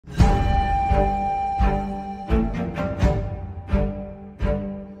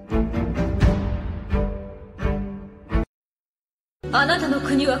あなたの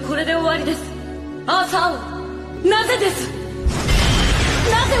国はこれで終わりです。アーサー王、なぜです。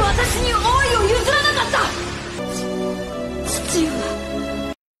なぜ私に王位を譲らなかった。父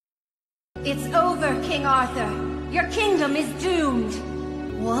は。 It's over, King Arthur. Your kingdom is doomed.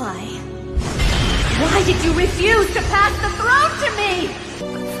 Why? Why did you refuse to pass the throne to me?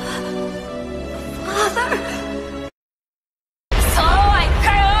 Father? そうはいく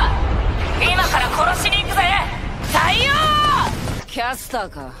かよ。今から殺しに行くぜ。太陽キャスター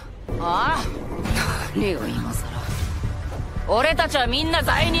か。ああ、何を今さら。俺たちはみんな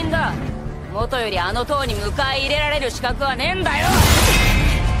罪人だ。元よりあの塔に迎え入れられる資格はねえんだよ。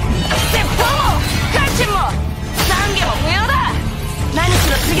鉄砲も家臣も懺悔も無用だ。何し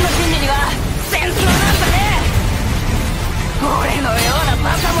ろ次の人類には戦争なんかねえ。俺のような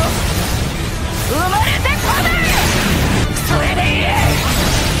バカも生まれてこない。それでいい。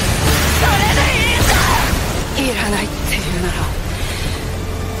それでいいんだ。いらないって言うなら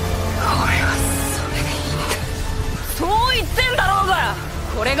俺はそれでいいんだ。そう言ってんだろうが。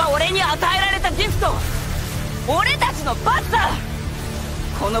これが俺に与えられたギフト、俺たちの罰だ。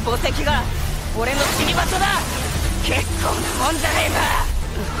この墓石が俺の死に場所だ。結構なもんじゃねえか。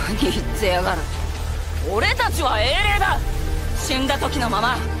何言ってやがる。俺たちは英霊だ。死んだ時のま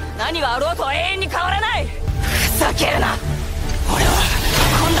ま何があろうと永遠に変わらない。ふざけるな。俺は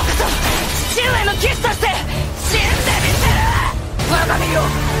今度こそ父上の騎士として死んでみせる。我が身を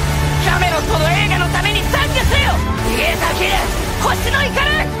キャメロットの映画のために懺悔せよ。逃げたきれ星の怒る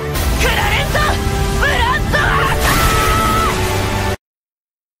クラレント・ブラッドハート。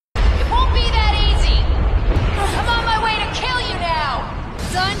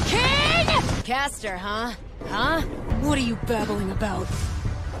Caster, huh? Huh? What are you babbling about?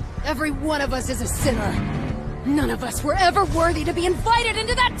 Every one of us is a sinner. None of us were ever worthy to be invited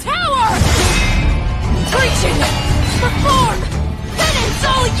into that tower! Preaching! Reform! Penance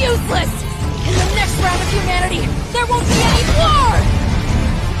all useless! In the next round of humanity, there won't be any war!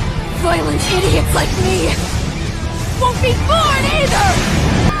 Violent idiots like me won't be born either!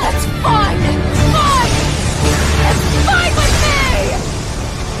 That's fine! Fine! That's fine with me!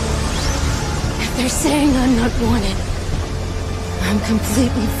 They're saying I'm not wanted. I'm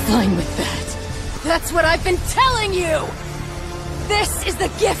completely fine with that. That's what I've been telling you! This is the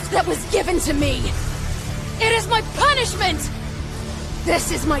gift that was given to me! It is my punishment!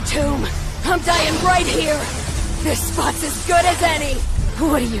 This is my tomb. I'm dying right here. This spot's as good as any.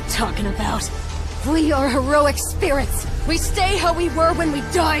 What are you talking about? We are heroic spirits. We stay how we were when we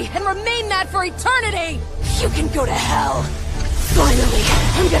die, and remain that for eternity! You can go to hell. Finally,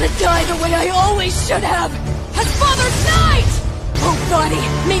 I'm gonna die the way I always should have! As Father's Knight! Oh, body,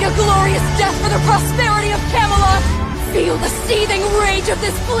 meet a glorious death for the prosperity of Camelot! Feel the seething rage of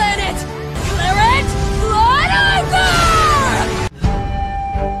this planet! Declare it! Blood over!